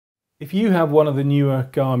If you have one of the newer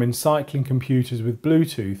Garmin cycling computers with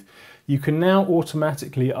Bluetooth, you can now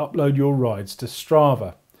automatically upload your rides to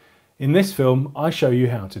Strava. In this film, I show you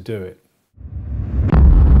how to do it.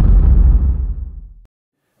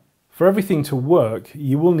 For everything to work,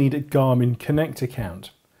 you will need a Garmin Connect account.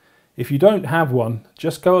 If you don't have one,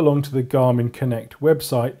 just go along to the Garmin Connect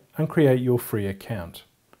website and create your free account.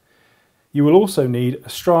 You will also need a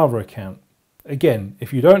Strava account. Again,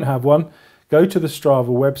 if you don't have one, go to the Strava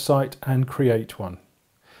website and create one.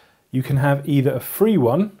 You can have either a free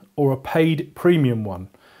one or a paid premium one.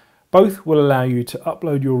 Both will allow you to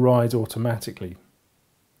upload your rides automatically.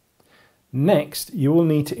 Next, you will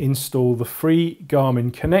need to install the free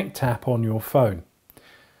Garmin Connect app on your phone.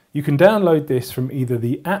 You can download this from either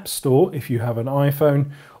the App Store if you have an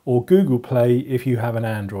iPhone or Google Play if you have an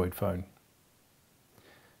Android phone.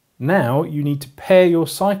 Now you need to pair your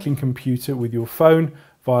cycling computer with your phone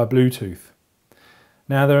via Bluetooth.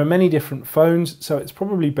 Now there are many different phones, so it's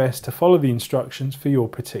probably best to follow the instructions for your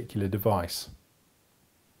particular device.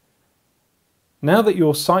 Now that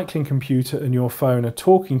your cycling computer and your phone are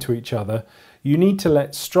talking to each other, you need to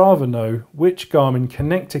let Strava know which Garmin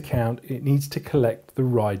Connect account it needs to collect the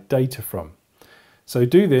ride data from. So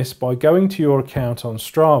do this by going to your account on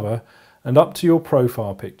Strava and up to your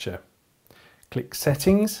profile picture. Click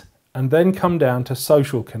Settings and then come down to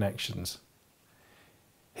Social Connections.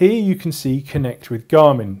 Here you can see Connect with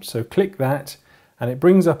Garmin, so click that and it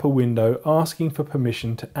brings up a window asking for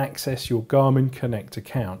permission to access your Garmin Connect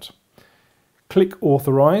account. Click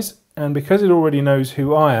Authorize, and because it already knows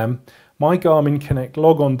who I am, my Garmin Connect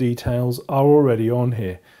logon details are already on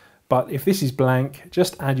here. But if this is blank,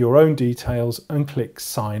 just add your own details and click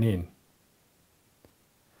Sign In.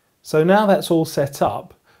 So now that's all set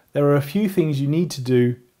up, there are a few things you need to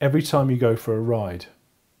do every time you go for a ride.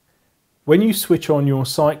 When you switch on your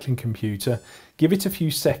cycling computer, give it a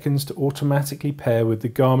few seconds to automatically pair with the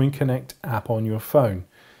Garmin Connect app on your phone.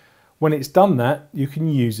 When it's done that, you can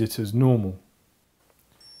use it as normal.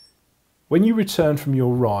 When you return from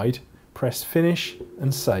your ride, press Finish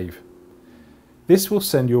and Save. This will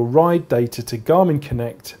send your ride data to Garmin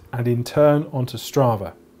Connect and in turn onto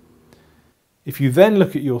Strava. If you then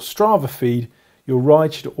look at your Strava feed, your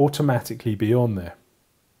ride should automatically be on there.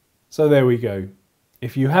 So there we go.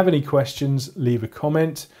 If you have any questions, leave a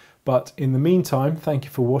comment, but in the meantime, thank you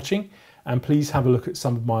for watching and please have a look at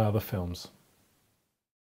some of my other films.